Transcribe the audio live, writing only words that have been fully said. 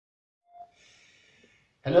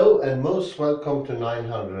Hello and most welcome to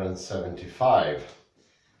 975.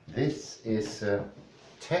 This is a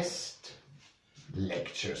test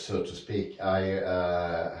lecture, so to speak. I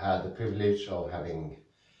had the privilege of having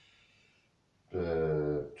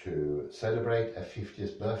to celebrate a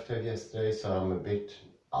 50th birthday yesterday, so I'm a bit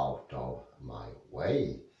out of my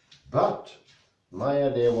way. But my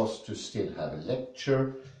idea was to still have a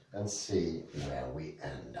lecture and see where we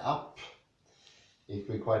end up. It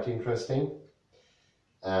will be quite interesting.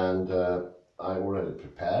 And I already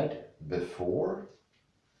prepared before.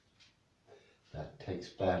 That takes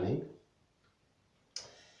planning.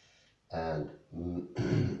 And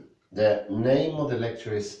the name of the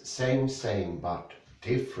lecture is same but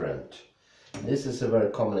different. This is a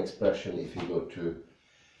very common expression if you go to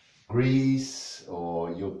Greece,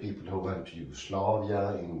 or you people who went to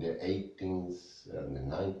Yugoslavia in the 18th and the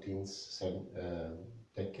 19th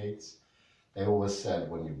decades. They always said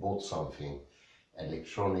when you bought something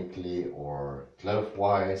electronically or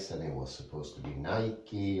cloth-wise, and it was supposed to be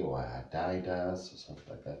Nike or Adidas or something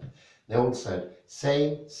like that, they all said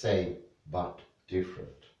same but different.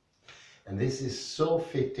 And this is so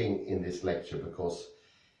fitting in this lecture because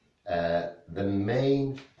the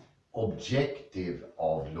main objective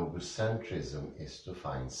of logocentrism is to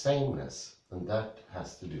find sameness, and that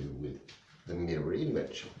has to do with the mirror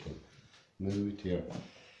image. Okay, move it here.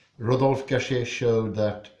 Rodolphe Gasset showed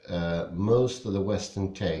that most of the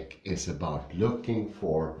Western take is about looking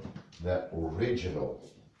for the original,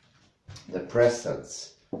 the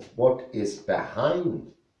presence, what is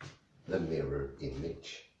behind the mirror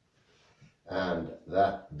image. And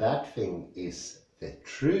that thing is the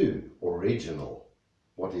true original,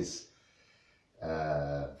 what is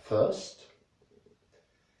first,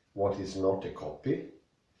 what is not a copy,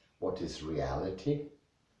 what is reality,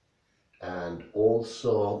 and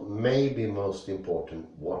also, maybe most important,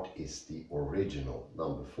 what is the original,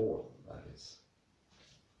 number 4, that is.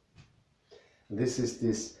 This is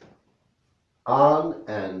this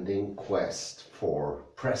unending quest for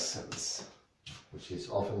presence, which is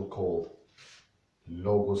often called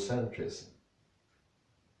logocentrism.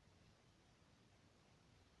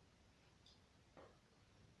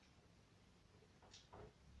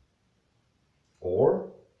 Or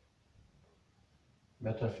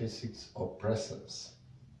metaphysics of presence.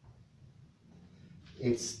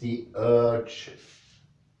 It's the urge,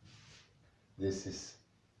 this is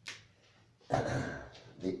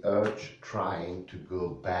the urge trying to go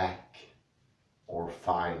back or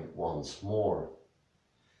find once more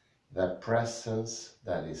the presence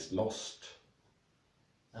that is lost,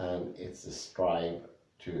 and it's a strive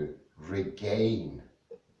to regain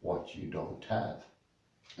what you don't have.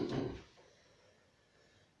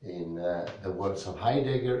 In the words of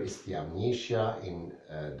Heidegger, it's the amnesia. In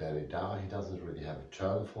Derrida, he doesn't really have a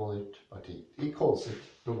term for it, but he calls it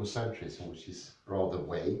logocentrism, which is rather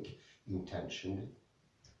vague, intentionally.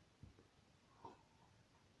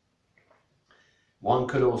 One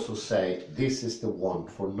could also say this is the want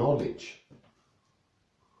for knowledge.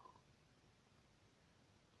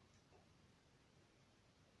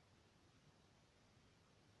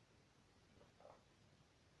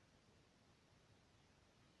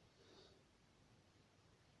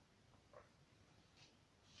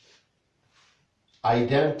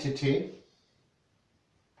 Identity,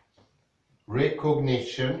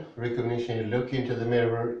 recognition, you look into the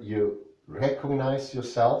mirror, you recognize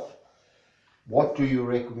yourself. What do you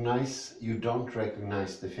recognize? You don't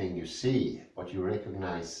recognize the thing you see. What you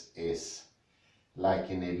recognize is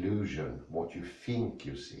like an illusion, what you think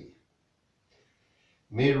you see.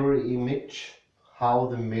 Mirror image, how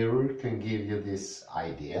the mirror can give you this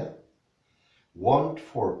idea. Want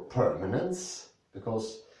for permanence,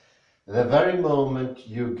 because the very moment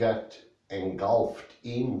you get engulfed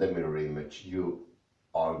in the mirror image, you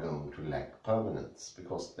are going to lack permanence,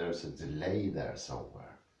 because there's a delay there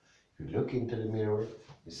somewhere. If you look into the mirror,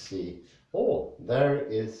 you see, oh, there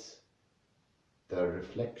is the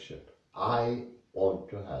reflection. I want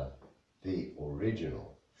to have the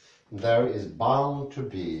original. There is bound to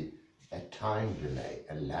be a time delay,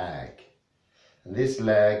 a lag. And this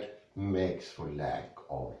lag makes for lack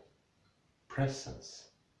of presence,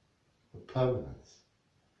 permanence.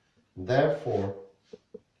 Therefore,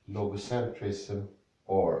 logocentrism,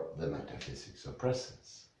 or the metaphysics of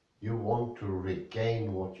presence. You want to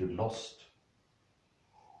regain what you lost.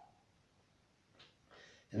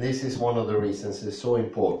 And this is one of the reasons it's so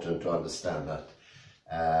important to understand that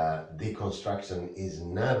deconstruction is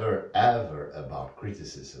never ever about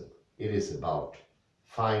criticism. It is about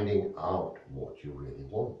finding out what you really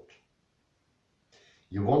want.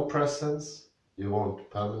 You want presence, you want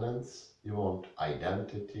permanence, you want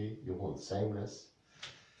identity, you want sameness.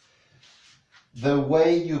 The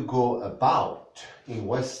way you go about in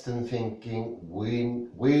Western thinking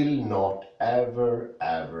will not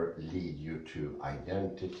ever lead you to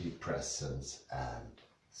identity, presence and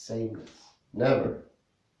sameness. Never.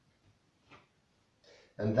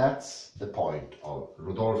 And that's the point of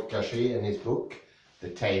Rodolphe Cachet in his book, The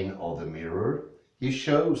Tale of the Mirror. He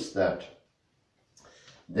shows that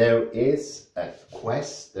there is a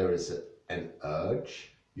quest, there is an urge.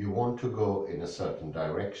 You want to go in a certain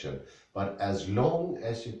direction, but as long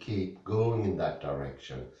as you keep going in that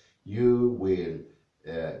direction, you will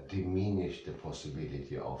diminish the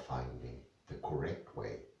possibility of finding the correct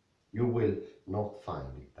way. You will not find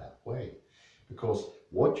it that way, because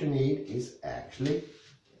what you need is actually,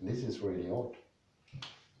 this is really odd,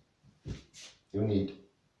 you need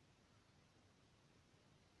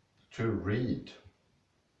to read.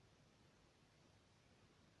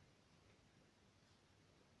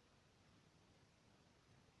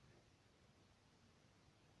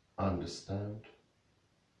 Understand,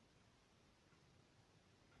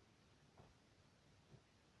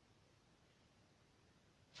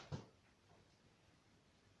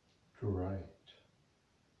 to write.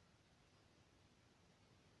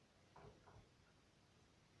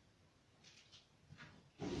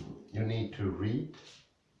 You need to read,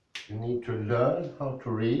 you need to learn how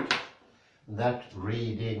to read. That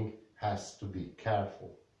reading has to be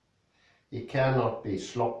careful. It cannot be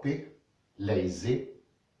sloppy, lazy,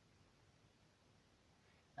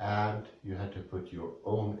 and you have to put your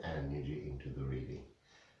own energy into the reading.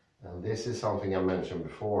 And this is something I mentioned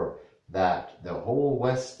before, that the whole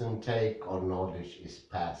Western take on knowledge is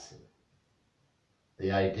passive.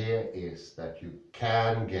 The idea is that you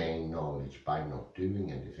can gain knowledge by not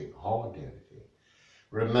doing anything, hardly anything.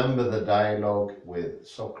 Remember the dialogue with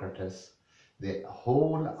Socrates? The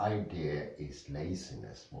whole idea is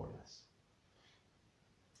laziness, more or less.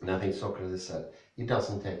 And I think Socrates said, it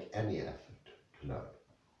doesn't take any effort to learn,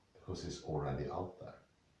 because it's already out there.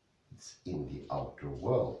 It's in the outer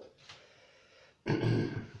world.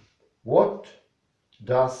 What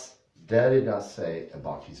does Derrida say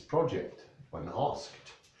about his project when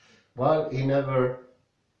asked? Well, he never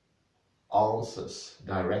answers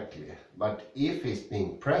directly, but if he's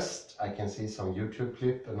being pressed, I can see some YouTube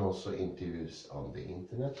clip and also interviews on the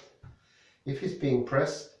internet. If he's being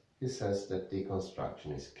pressed, he says that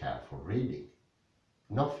deconstruction is careful reading.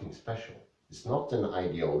 Nothing special. It's not an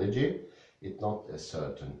ideology, it's not a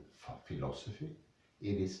certain philosophy.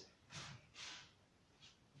 It is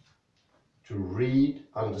to read,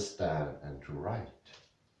 understand and to write.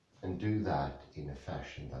 And do that in a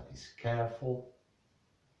fashion that is careful.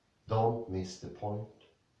 Don't miss the point.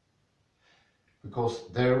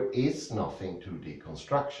 Because there is nothing to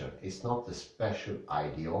deconstruction. It's not a special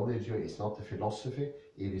ideology, it's not a philosophy,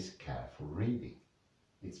 it is careful reading.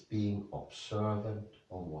 It's being observant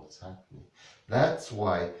on what's happening. That's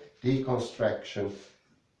why deconstruction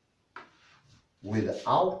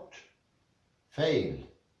without fail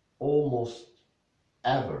almost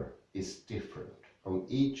ever is different from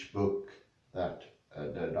each book that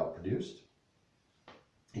Derrida produced.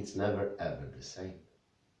 It's never ever the same.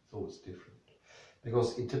 It's always different.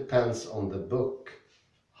 Because it depends on the book,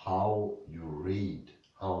 how you read,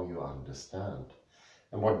 how you understand.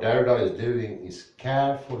 And what Derrida is doing is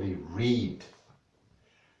carefully read.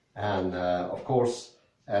 And of course,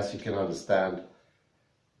 as you can understand,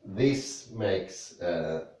 this makes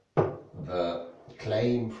the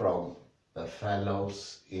claim from the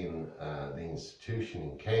fellows in the institution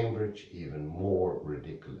in Cambridge even more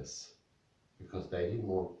ridiculous. Because they didn't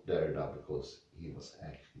want Derrida because he was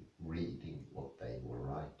actually reading what they were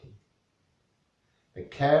writing. The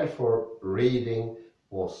careful reading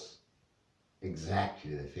was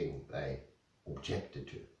exactly the thing they objected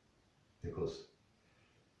to, because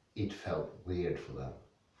it felt weird for them,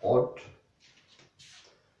 odd.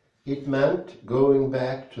 It meant going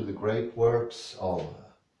back to the great works of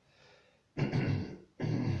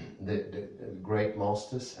the great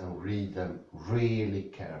masters and read them really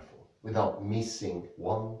careful, without missing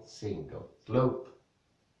one single slope.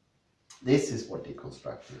 This is what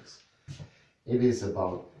deconstruction is. It is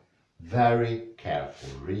about very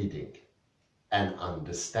careful reading and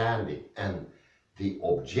understanding, and the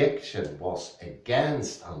objection was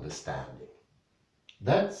against understanding.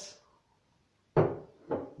 That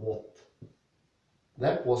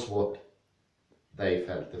was what they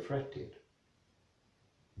felt the threat did.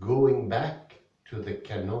 Going back to the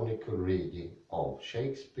canonical reading of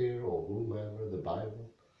Shakespeare or whomever, the Bible.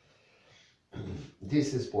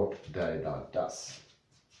 This is what Derrida does.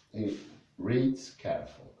 He reads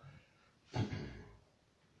careful.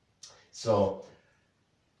 So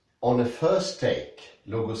On a first take,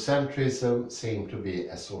 logocentrism seemed to be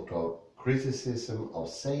a sort of criticism of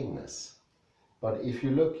sameness. But if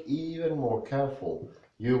you look even more careful,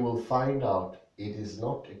 you will find out it is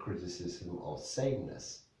not a criticism of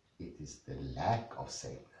sameness, it is the lack of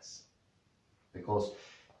sameness. Because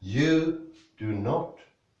you do not,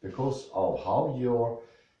 because of how your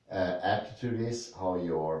attitude is, how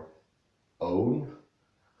your own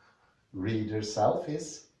reader self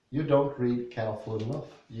is, you don't read careful enough.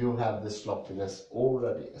 You have the sloppiness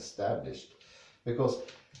already established. Because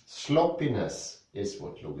sloppiness is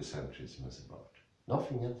what logocentrism is about.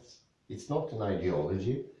 Nothing else. It's not an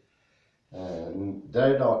ideology.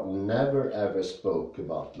 Derrida never ever spoke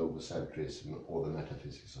about logocentrism or the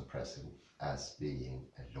metaphysics of presence as being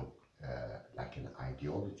like an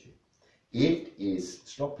ideology. It is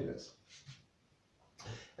sloppiness.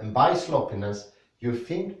 And by sloppiness, you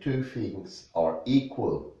think two things are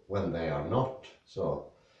equal when they are not.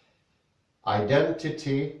 So,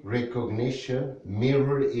 identity, recognition,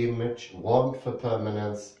 mirror image, want for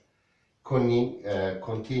permanence,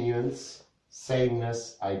 continuance,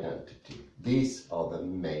 sameness, identity. These are the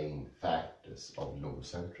main factors of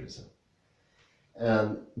logocentrism.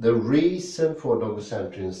 And the reason for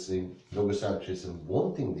logocentrism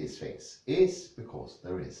wanting these things is because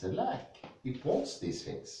there is a lack. It wants these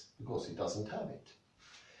things because it doesn't have it.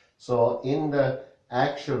 So in the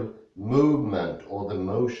actual movement or the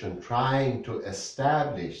motion trying to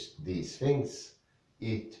establish these things,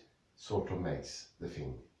 it sort of makes the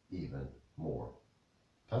thing even more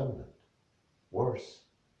permanent, worse.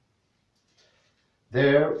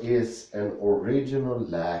 There is an original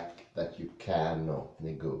lack that you cannot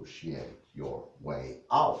negotiate your way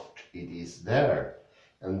out. It is there.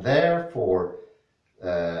 And therefore,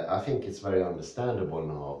 I think it's very understandable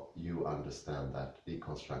now you understand that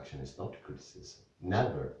deconstruction is not a criticism.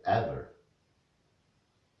 Never, ever.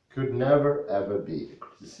 Could never, ever be a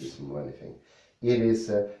criticism of anything. It is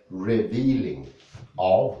a revealing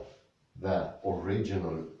of the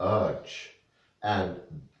original urge. And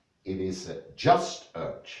it is a just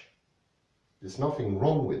urge. There's nothing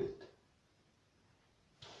wrong with it.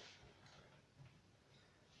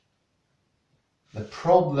 The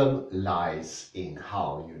problem lies in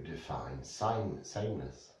how you define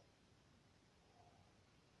sameness.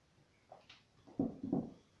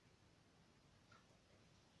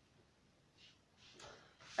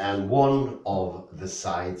 And one of the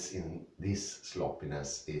sides in this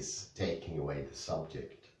sloppiness is taking away the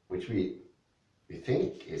subject, which we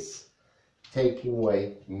think is taking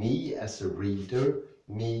away me as a reader,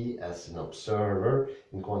 me as an observer.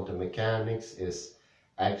 In quantum mechanics is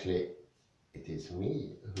actually, it is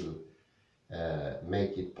me who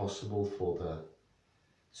make it possible for the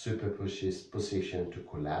superposition to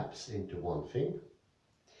collapse into one thing.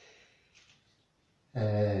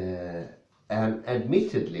 And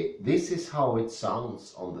admittedly, this is how it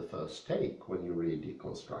sounds on the first take when you read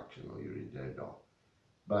deconstruction or you read Derrida.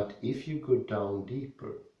 But if you go down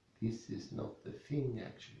deeper, this is not the thing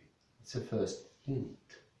actually. It's a first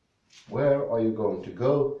hint. Where are you going to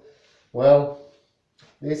go? Well,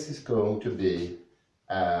 this is going to be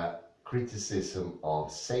a criticism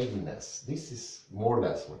of sameness. This is more or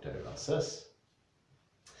less what Derrida says.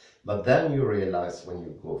 But then you realize when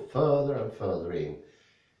you go further and further in,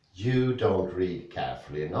 you don't read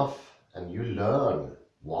carefully enough, and you learn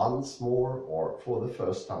once more, or for the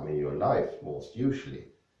first time in your life, most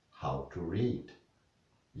usually, how to read.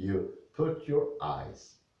 You put your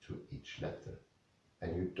eyes to each letter,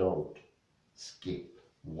 and you don't skip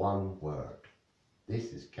one word.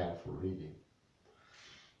 This is careful reading.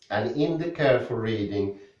 And in the careful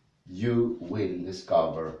reading, you will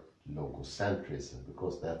discover logocentrism,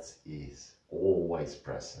 because that is always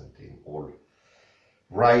present in all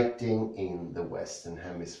writing in the Western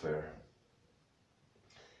Hemisphere.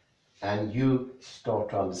 And you start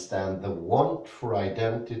to understand the want for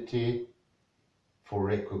identity, for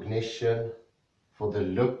recognition, for the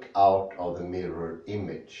look out of the mirror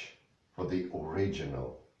image, for the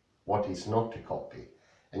original, what is not a copy.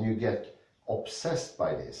 And you get obsessed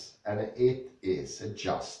by this, and it is a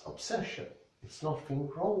just obsession. It's nothing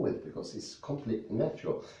wrong with it, because it's completely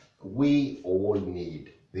natural. We all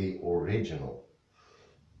need the original.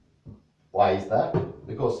 Why is that?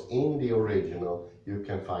 Because in the original you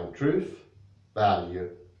can find truth, value,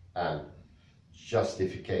 and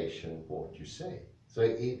justification for what you say. So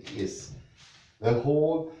it is, the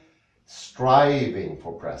whole striving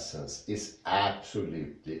for presence is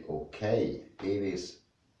absolutely okay. It is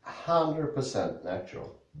 100%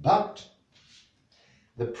 natural. But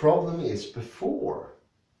the problem is before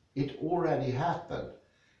it already happened.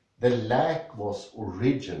 The lack was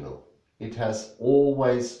original. It has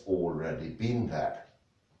always already been there.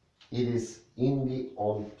 It is in the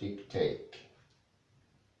ontic take.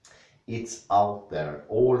 It's out there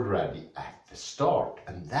already at the start,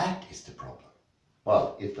 and that is the problem.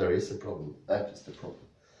 Well, if there is a problem, that is the problem.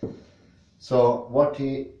 So what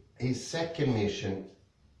his second mission,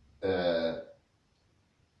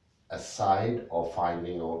 aside of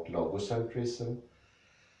finding out logocentrism,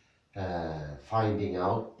 finding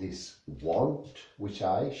out this want, which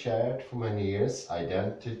I shared for many years,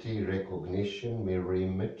 identity, recognition, mirror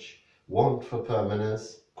image, want for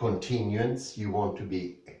permanence, continuance. You want to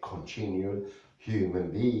be a continual human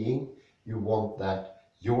being. You want that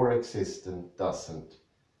your existence doesn't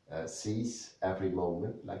cease every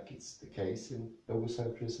moment, like it's the case in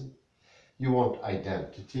logocentrism. You want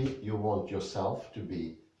identity. You want yourself to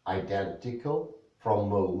be identical from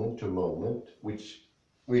moment to moment, which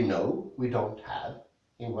we know we don't have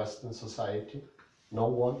in Western society. No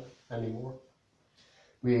one anymore.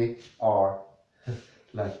 We are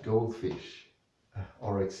like goldfish.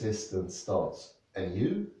 Our existence starts and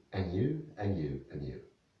you, and you, and you, and you.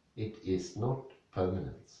 It is not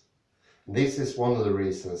permanence. This is one of the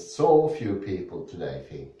reasons so few people today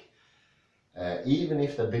think, even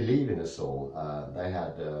if they believe in a soul, they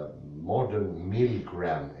had modern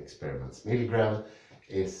Milgram experiments. Milgram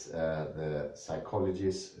is the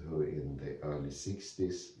psychologist who in the early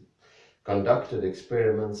 60s conducted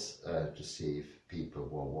experiments to see if people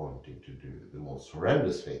were wanting to do the most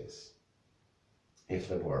horrendous things, if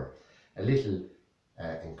they were a little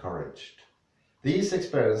encouraged. These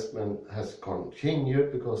experiments has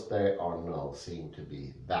continued because they are now seen to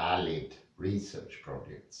be valid research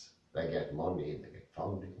projects. They get money, they get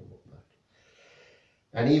funding and all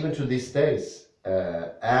that. And even to these days,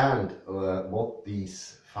 what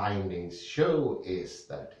these findings show is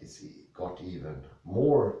that it's got even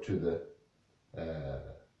more to the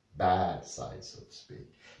bad side, so to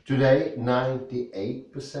speak. Today,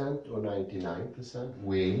 98% or 99%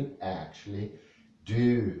 will actually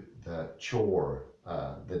do the chore,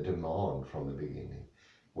 the demand from the beginning,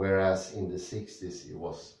 whereas in the 60s it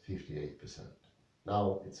was 58%.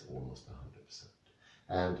 Now it's almost 100%.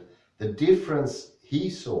 And the difference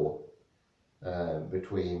he saw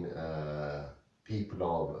between people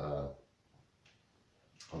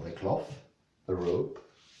of the cloth, the robe,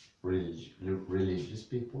 religious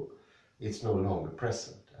people, it's no longer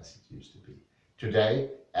present as it used to be.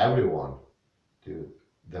 Today, everyone do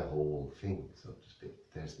the whole thing, so to speak.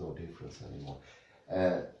 There's no difference anymore.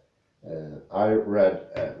 I read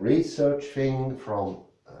a research thing from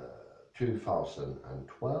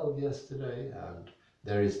 2012 yesterday, and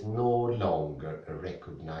there is no longer a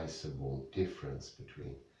recognizable difference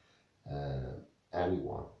between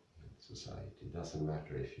anyone in society. It doesn't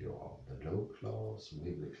matter if you are the low class,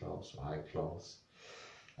 middle class, or high class,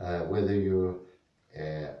 whether you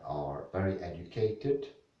are very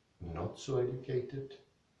educated, not so educated.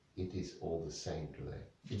 It is all the same today.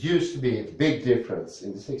 It used to be a big difference.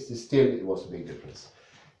 In the 60s, still it was a big difference.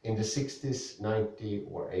 In the 60s, 90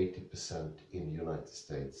 or 80% in the United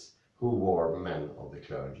States who were men of the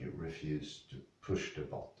clergy refused to push the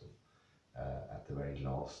button at the very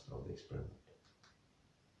last of the experiment.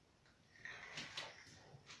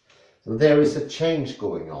 So there is a change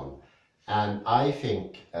going on, and I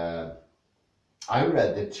think I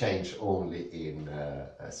read the change only in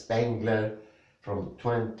Spengler from the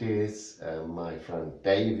 20s. My friend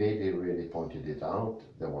David, he really pointed it out.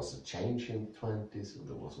 There was a change in the 20s, and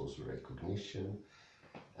there was also recognition.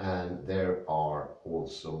 And there are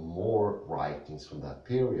also more writings from that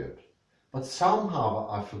period. But somehow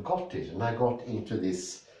I forgot it, and I got into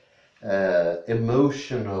this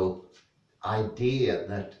emotional idea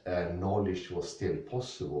that knowledge was still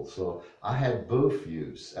possible. So I had both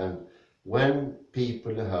views, and when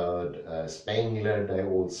people heard Spengler, they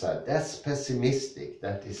all said, that's pessimistic,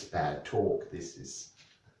 that is bad talk, this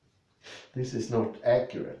is not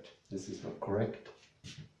accurate, this is not correct.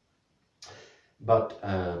 But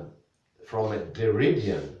from a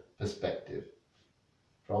Derridian perspective,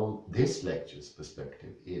 from this lecture's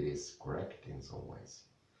perspective, it is correct in some ways.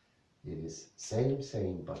 It is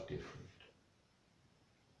same but different.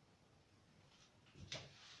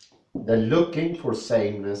 The looking for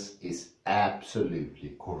sameness is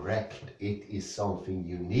absolutely correct. It is something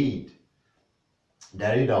you need.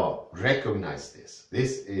 Derrida recognized this.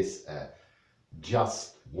 This is a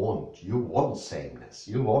just want. You want sameness.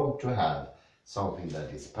 You want to have something that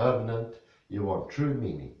is permanent. You want true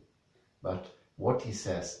meaning. But what he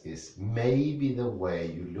says is maybe the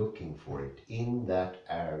way you're looking for it in that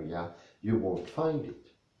area, you won't find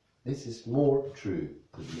it. This is more true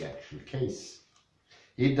to the actual case.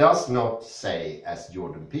 He does not say, as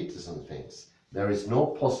Jordan Peterson thinks, there is no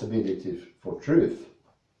possibility for truth.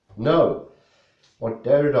 No, what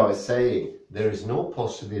Derrida is saying, there is no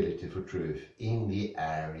possibility for truth in the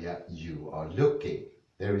area you are looking.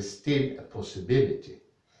 There is still a possibility.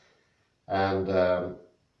 And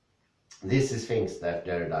this is things that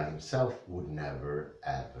Derrida himself would never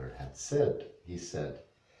ever have said. He said,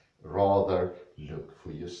 rather look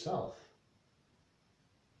for yourself.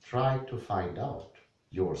 Try to find out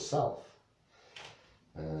yourself.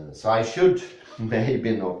 So I should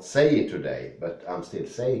maybe not say it today, but I'm still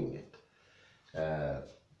saying it.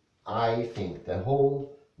 I think the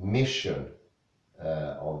whole mission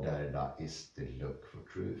of Derrida is the look for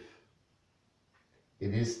truth.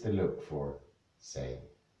 It is the look for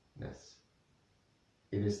sameness.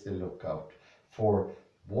 It is the lookout for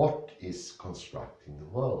what is constructing the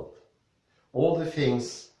world. All the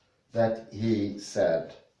things that he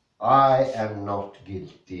said, I am not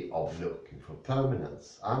guilty of looking for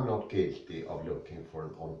permanence. I'm not guilty of looking for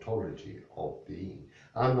an ontology of being.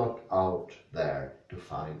 I'm not out there to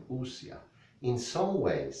find ousia. In some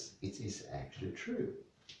ways, it is actually true.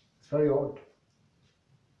 It's very odd.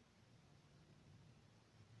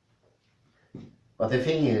 But the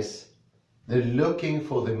thing is, the looking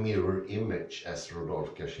for the mirror image, as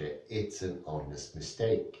Rodolphe Cachet, it's an honest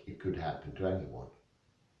mistake. It could happen to anyone.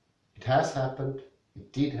 It has happened.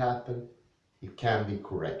 It did happen, it can be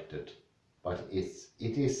corrected, but it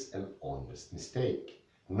is an honest mistake.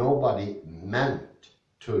 Nobody meant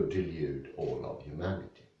to delude all of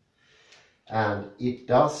humanity. And it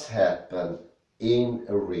does happen in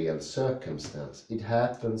a real circumstance. It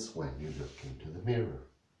happens when you look into the mirror.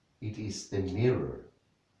 It is the mirror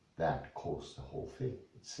that caused the whole thing.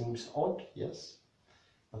 It seems odd, yes,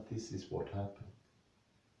 but this is what happened.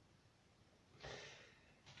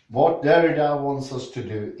 What Derrida wants us to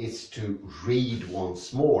do is to read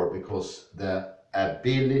once more, because the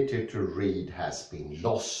ability to read has been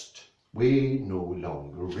lost. We no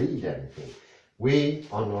longer read anything. We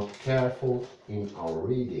are not careful in our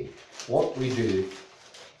reading. What we do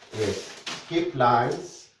is skip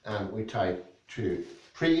lines and we try to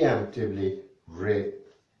preemptively reinterpret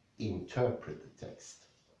the text.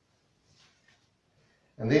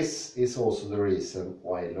 And this is also the reason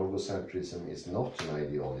why logocentrism is not an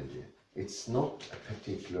ideology. It's not a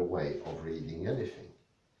particular way of reading anything.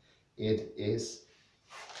 It is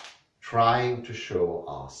trying to show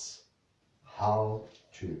us how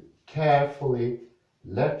to carefully,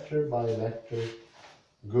 letter by letter,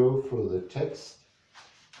 go through the text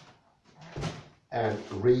and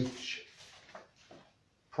reach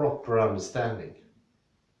proper understanding.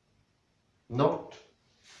 Not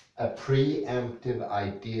a preemptive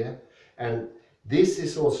idea, and this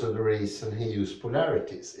is also the reason he used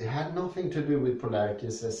polarities. It had nothing to do with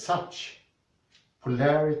polarities as such.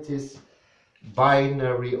 Polarities,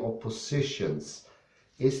 binary oppositions,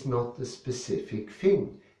 is not a specific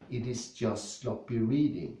thing. It is just sloppy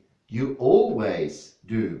reading. You always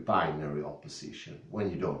do binary opposition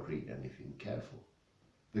when you don't read anything careful,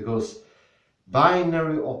 because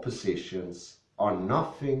binary oppositions are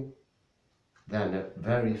nothing than a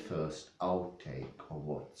very first outtake of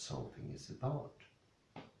what something is about.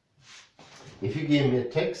 If you give me a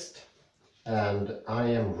text and I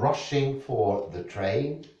am rushing for the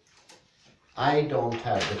train, I don't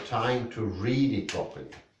have the time to read it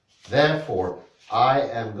properly. Therefore, I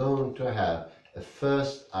am going to have a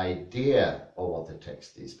first idea of what the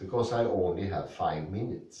text is, because I only have 5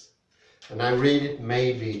 minutes. And I read it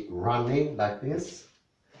maybe running like this,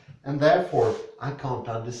 and therefore I can't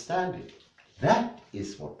understand it. That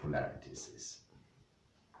is what polarities is.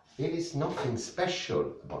 It is nothing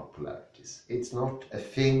special about polarities. It's not a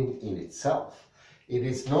thing in itself. It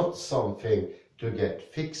is not something to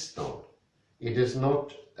get fixed on. It is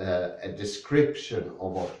not a description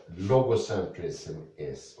of what logocentrism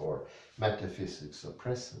is, or metaphysics of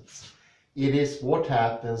presence. It is what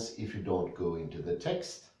happens if you don't go into the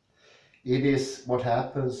text. It is what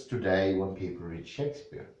happens today when people read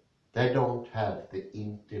Shakespeare. They don't have the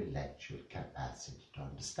intellectual capacity to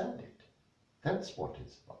understand it. That's what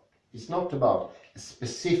it's about. It's not about a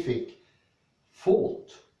specific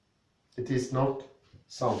fault. It is not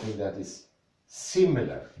something that is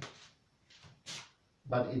similar.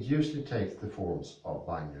 But it usually takes the forms of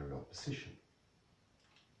binary opposition.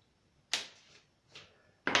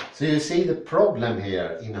 So you see the problem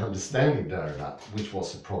here in understanding Derrida, which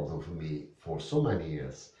was a problem for me for so many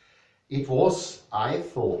years. It was, I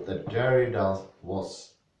thought, that Derrida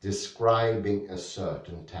was describing a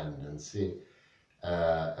certain tendency,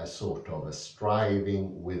 a sort of a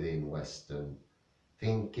striving within Western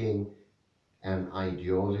thinking and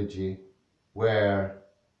ideology, where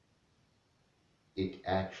it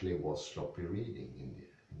actually was sloppy reading in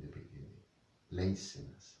the beginning.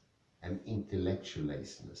 Laziness and intellectual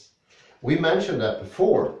laziness. We mentioned that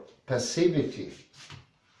before, passivity.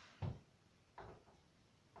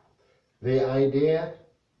 The idea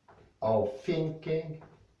of thinking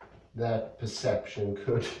that perception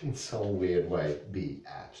could in some weird way be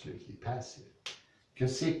absolutely passive. You can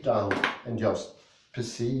sit down and just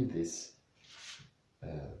perceive this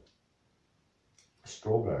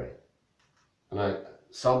strawberry, and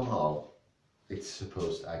somehow it's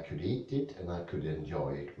supposed I could eat it and I could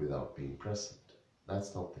enjoy it without being present.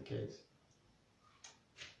 That's not the case.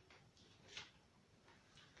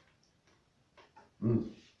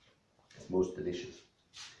 It's most delicious.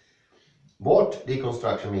 What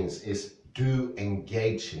deconstruction means is do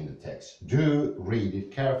engage in the text. Do read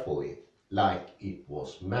it carefully, like it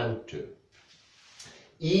was meant to.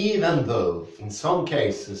 Even though, in some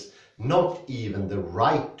cases, not even the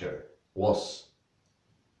writer was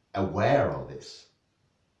aware of this.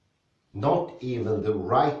 Not even the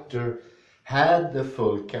writer had the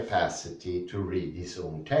full capacity to read his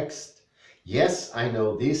own text. Yes, I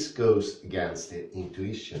know this goes against the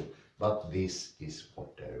intuition, but this is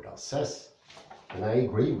what Derrida says. And I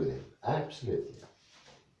agree with him, absolutely.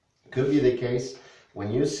 Could be the case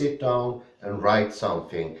when you sit down and write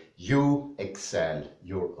something, you excel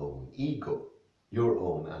your own ego, your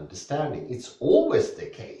own understanding. It's always the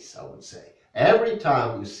case, I would say. Every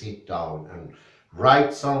time you sit down and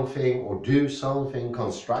write something or do something,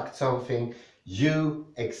 construct something, you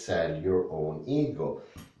excel your own ego.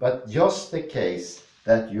 But just the case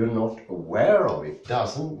that you're not aware of it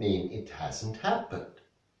doesn't mean it hasn't happened.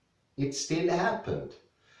 It still happened.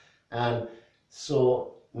 And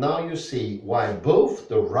so now you see why both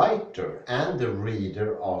the writer and the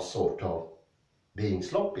reader are sort of being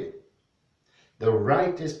sloppy. The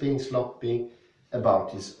writer is being sloppy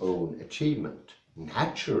about his own achievement,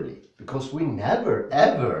 naturally, because we never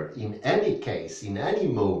ever, in any case, in any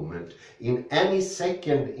moment, in any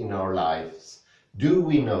second in our lives, do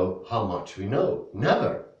we know how much we know.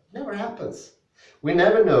 Never. Never happens. We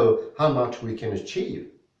never know how much we can achieve.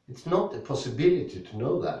 It's not a possibility to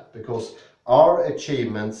know that, because our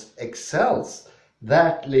achievements excels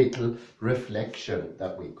that little reflection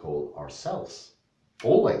that we call ourselves.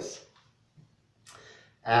 Always.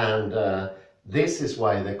 And this is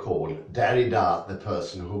why they call Derrida the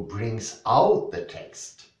person who brings out the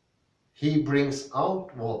text. He brings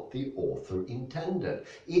out what the author intended.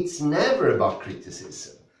 It's never about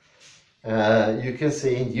criticism. You can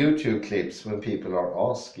see in YouTube clips when people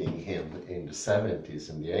are asking him in the 70s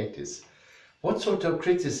and the 80s, what sort of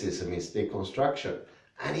criticism is deconstruction?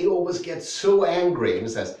 And he always gets so angry and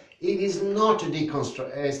says, it is not a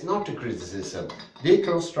it's not a criticism.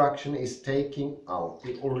 Deconstruction is taking out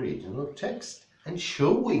the original text and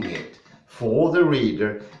showing it for the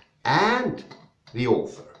reader and the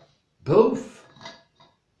author. Both.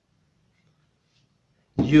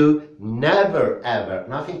 You never ever,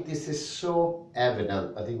 and I think this is so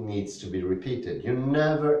evident that it needs to be repeated, you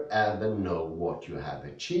never ever know what you have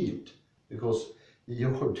achieved, because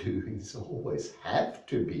your doings always have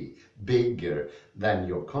to be bigger than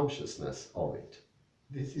your consciousness of it.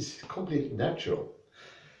 This is completely natural.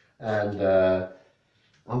 And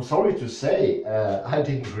I'm sorry to say, I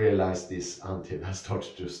didn't realize this until I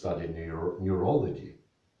started to study neurology.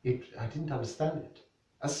 I didn't understand it.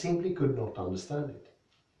 I simply could not understand it.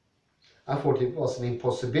 I thought it was an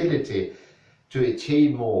impossibility to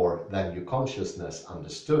achieve more than your consciousness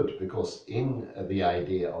understood, because in the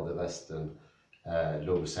idea of the Western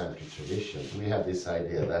logocentric tradition, we have this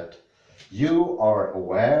idea that you are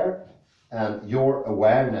aware and your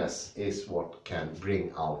awareness is what can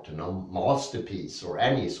bring out a masterpiece or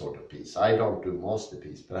any sort of piece. I don't do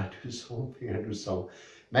masterpiece, but I do something, I do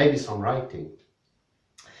maybe some writing.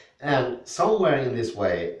 And somewhere in this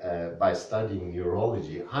way, by studying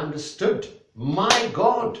neurology, I understood, my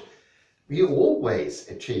God, we always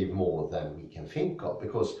achieve more than we can think of,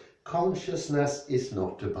 because consciousness is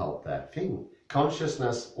not about that thing.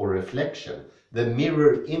 Consciousness or reflection, the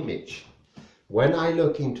mirror image. When I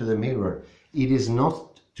look into the mirror, it is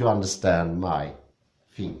not to understand my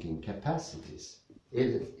thinking capacities.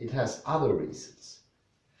 It has other reasons.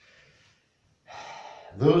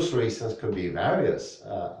 Those reasons could be various.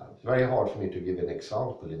 It's very hard for me to give an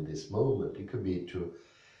example in this moment. It could be to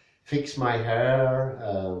fix my hair,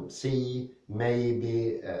 see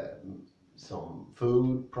maybe some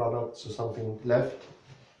food products or something left.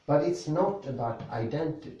 But it's not about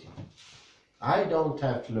identity. I don't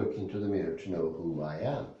have to look into the mirror to know who I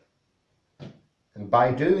am. And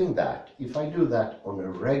by doing that, if I do that on a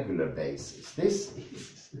regular basis, this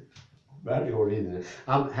is Very original.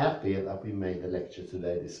 I'm happy that we made the lecture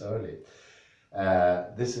today this early.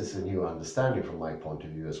 This is a new understanding from my point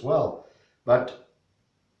of view as well. But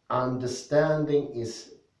understanding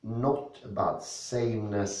is not about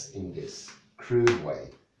sameness in this crude way.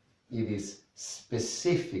 It is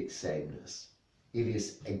specific sameness. It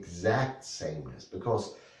is exact sameness.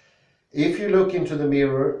 Because if you look into the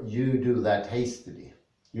mirror, you do that hastily.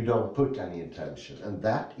 You don't put any intention. And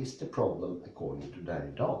that is the problem according to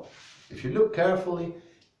Derrida. If you look carefully,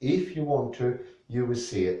 if you want to, you will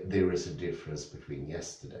see there is a difference between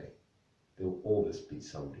yesterday. There will always be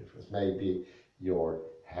some difference. Maybe your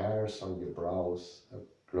hairs on your brows have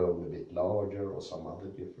grown a bit larger or some other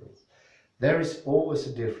difference. There is always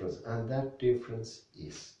a difference, and that difference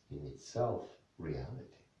is in itself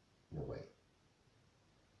reality, in a way.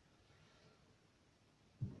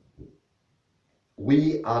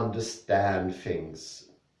 We understand things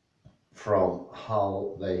from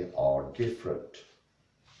how they are different.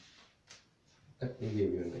 Let me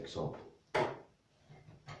give you an example.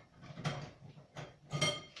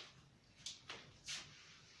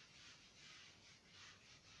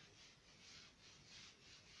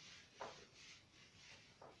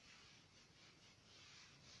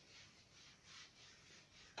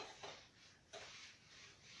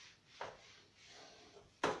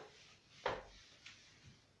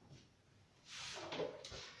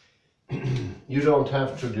 You don't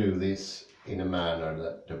have to do this in a manner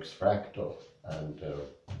that looks fractal, and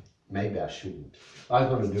maybe I shouldn't. I'm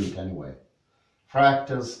going to do it anyway.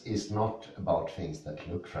 Fractals is not about things that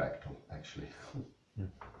look fractal, actually.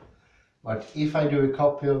 But if I do a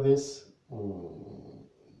copy of this, it'll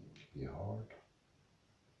be hard.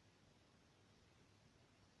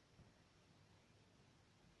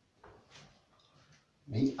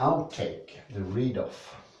 The outtake, the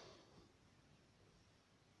read-off.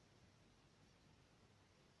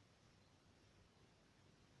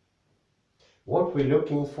 What we're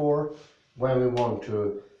looking for when we want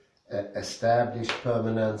to establish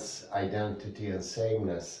permanence, identity and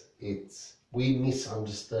sameness, we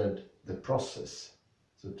misunderstood the process,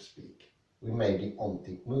 so to speak. We made the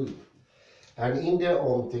ontic move. And in the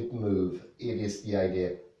ontic move, it is the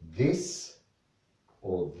idea this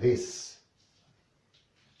or this,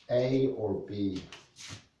 A or B.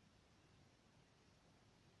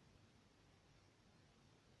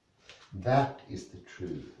 That is the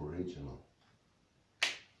true original.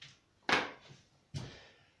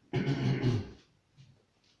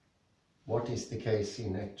 What is the case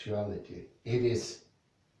in actuality? It is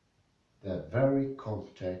the very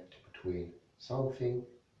contact between something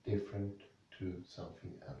different to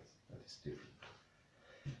something else that is different.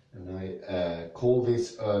 And I called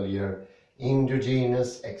this earlier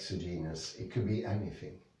endogenous, exogenous. It could be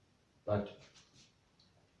anything. But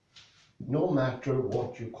no matter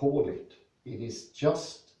what you call it, it is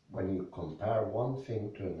just when you compare one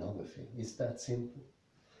thing to another thing. It's that simple.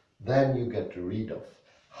 Then you get a read-off.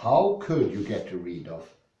 How could you get a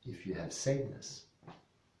read-off if you have sameness?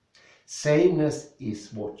 Sameness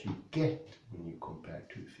is what you get when you compare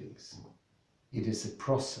two things. It is a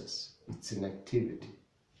process. It's an activity.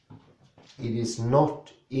 It is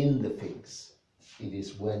not in the things. It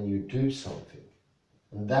is when you do something.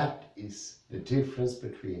 And that is the difference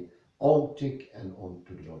between ontic and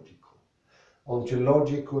ontological.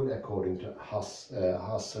 Ontological, according to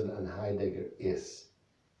Husserl and Heidegger, is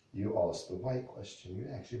you ask the why question. You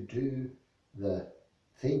actually do the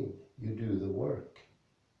thing. You do the work.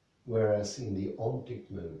 Whereas in the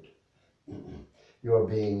ontic mode, you are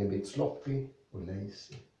being a bit sloppy or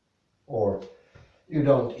lazy. Or you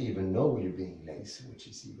don't even know you're being lazy, which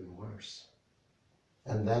is even worse.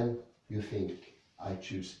 And then you think, I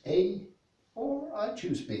choose A or I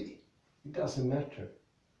choose B. It doesn't matter.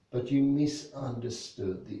 But you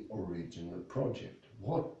misunderstood the original project.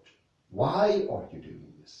 Why are you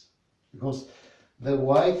doing this? Because the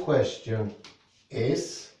why question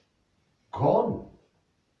is gone.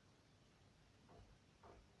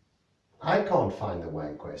 I can't find the why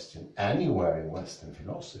question anywhere in Western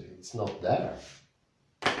philosophy. It's not there.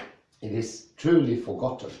 It is truly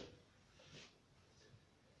forgotten.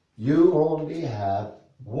 You only have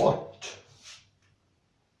what.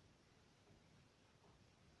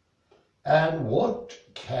 And what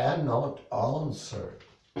cannot answer.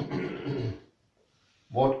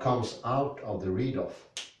 What comes out of the read-off.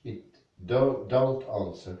 It don't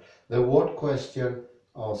answer. The what question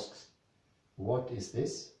asks, what is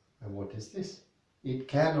this and what is this? It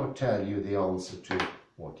cannot tell you the answer to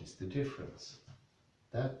what is the difference.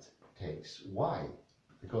 That takes why.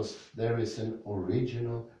 Because there is an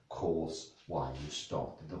original cause why you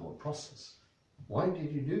started the whole process. Why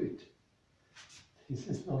did you do it? This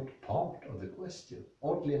is not part of the question,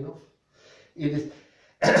 oddly enough. It is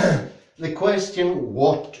the question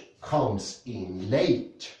what comes in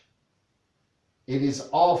late. It is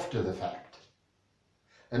after the fact.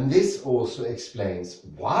 And this also explains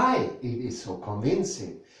why it is so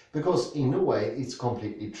convincing. Because in a way it's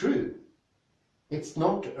completely true. It's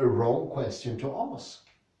not a wrong question to ask.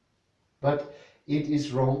 But it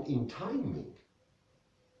is wrong in timing.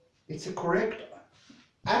 It's a correct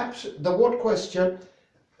the what question,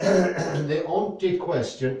 the onti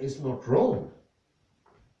question is not wrong.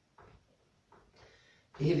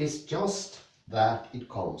 It is just that it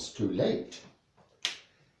comes too late.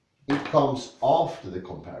 It comes after the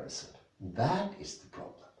comparison. That is the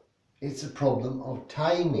problem. It's a problem of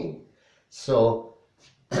timing. So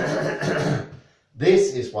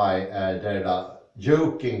this is why Derrida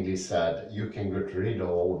jokingly said, you can get rid of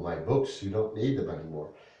all my books, you don't need them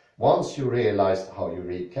anymore. Once you realize how you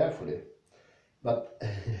read carefully. But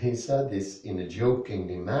he said this in a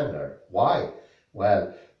jokingly manner. Why?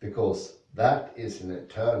 Well, because that is an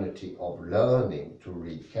eternity of learning to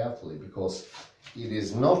read carefully, because it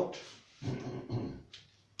is not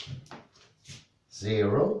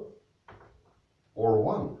 0 or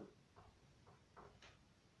 1.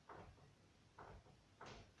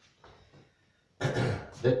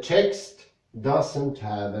 The text doesn't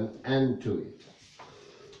have an end to it.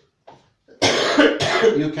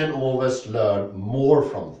 You can always learn more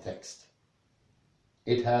from the text.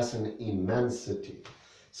 It has an immensity.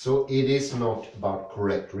 So it is not about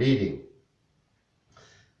correct reading.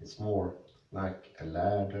 It's more like a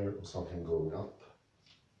ladder or something going up.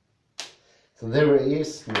 So there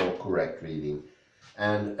is no correct reading.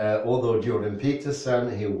 And although Jordan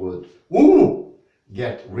Peterson, he would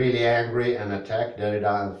get really angry and attack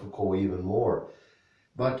Derrida and Foucault even more.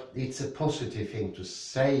 But it's a positive thing to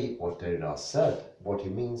say what Derrida said. What he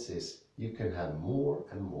means is you can have more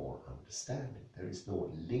and more understanding. There is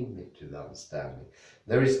no limit to the understanding.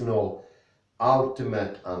 There is no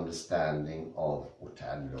ultimate understanding of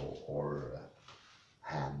Othello or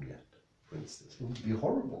Hamlet, for instance. It would be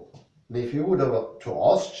horrible. If you would have to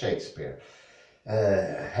ask Shakespeare,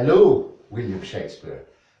 hello, William Shakespeare,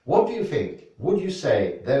 what do you think? Would you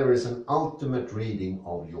say there is an ultimate reading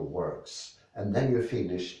of your works and then you're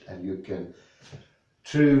finished and you can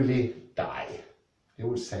truly die? He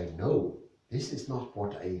would say, no, this is not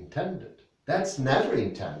what I intended. That's never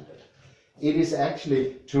intended. It is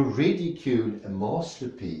actually to ridicule a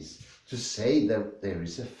masterpiece, to say that there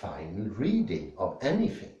is a final reading of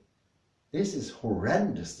anything. This is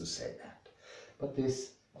horrendous to say that. But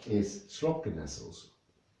this is sloppiness also.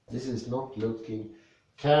 This is not looking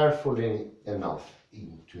carefully enough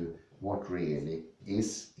into what really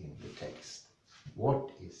is in the text. What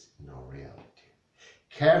is in our reality?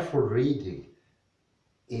 Careful reading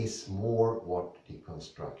is more what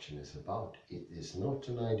deconstruction is about. It is not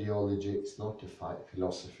an ideology, it's not a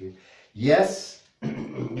philosophy. Yes,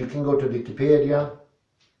 you can go to Wikipedia,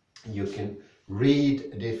 you can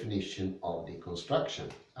read a definition of deconstruction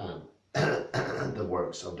and the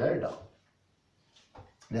works of Derrida.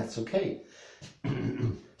 That's okay.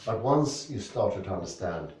 But once you started to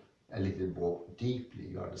understand a little more deeply,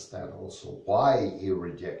 you understand also why he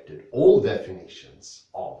rejected all definitions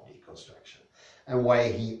of deconstruction and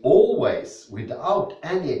why he always, without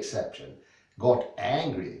any exception, got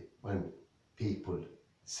angry when people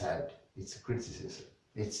said it's a criticism.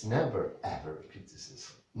 It's never ever a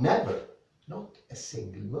criticism. Never. Not a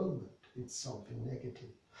single moment. It's something negative.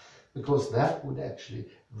 Because that would actually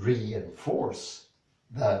reinforce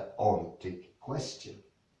the ontic question.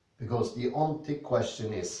 Because the ontic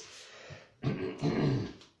question is,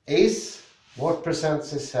 is what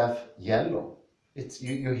presents itself yellow? It's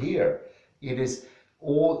you hear. It is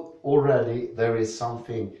already, there is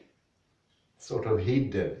something sort of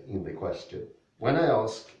hidden in the question. When I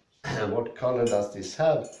ask, what color does this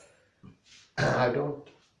have?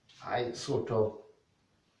 I sort of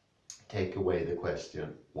take away the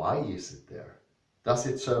question, why is it there? Does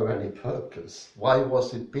it serve any purpose? Why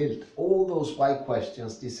was it built? All those why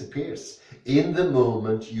questions disappears in the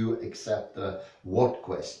moment you accept the what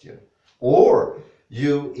question. Or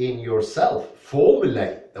you in yourself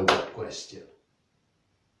formulate the what question.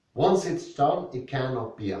 Once it's done, it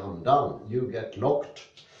cannot be undone. You get locked.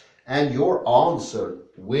 And your answer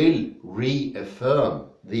will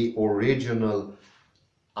reaffirm the original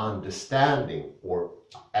understanding, or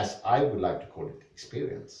as I would like to call it,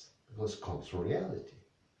 experience. Because it comes from reality.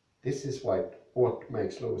 This is what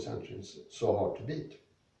makes Logos Entries so hard to beat.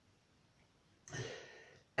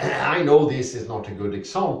 I know this is not a good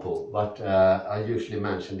example, but I usually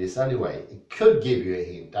mention this anyway. It could give you a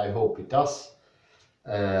hint. I hope it does.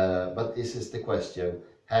 But this is the question,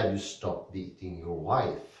 have you stopped beating your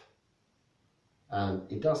wife? And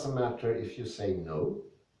it doesn't matter if you say no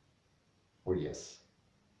or yes.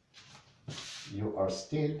 You are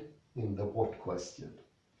still in the what question.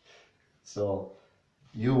 So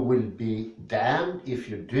you will be damned if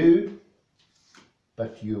you do,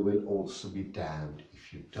 but you will also be damned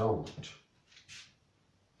if you don't.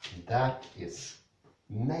 And that is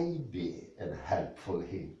maybe a helpful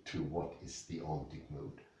hint to what is the ontic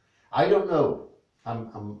mood. I don't know. I'm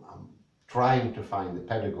trying to find the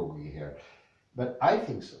pedagogy here, but I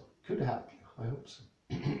think so. Could help you. I hope so.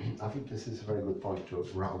 I think this is a very good point to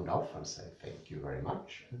round off and say thank you very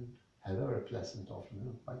much and have a very pleasant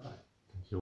afternoon. Bye bye.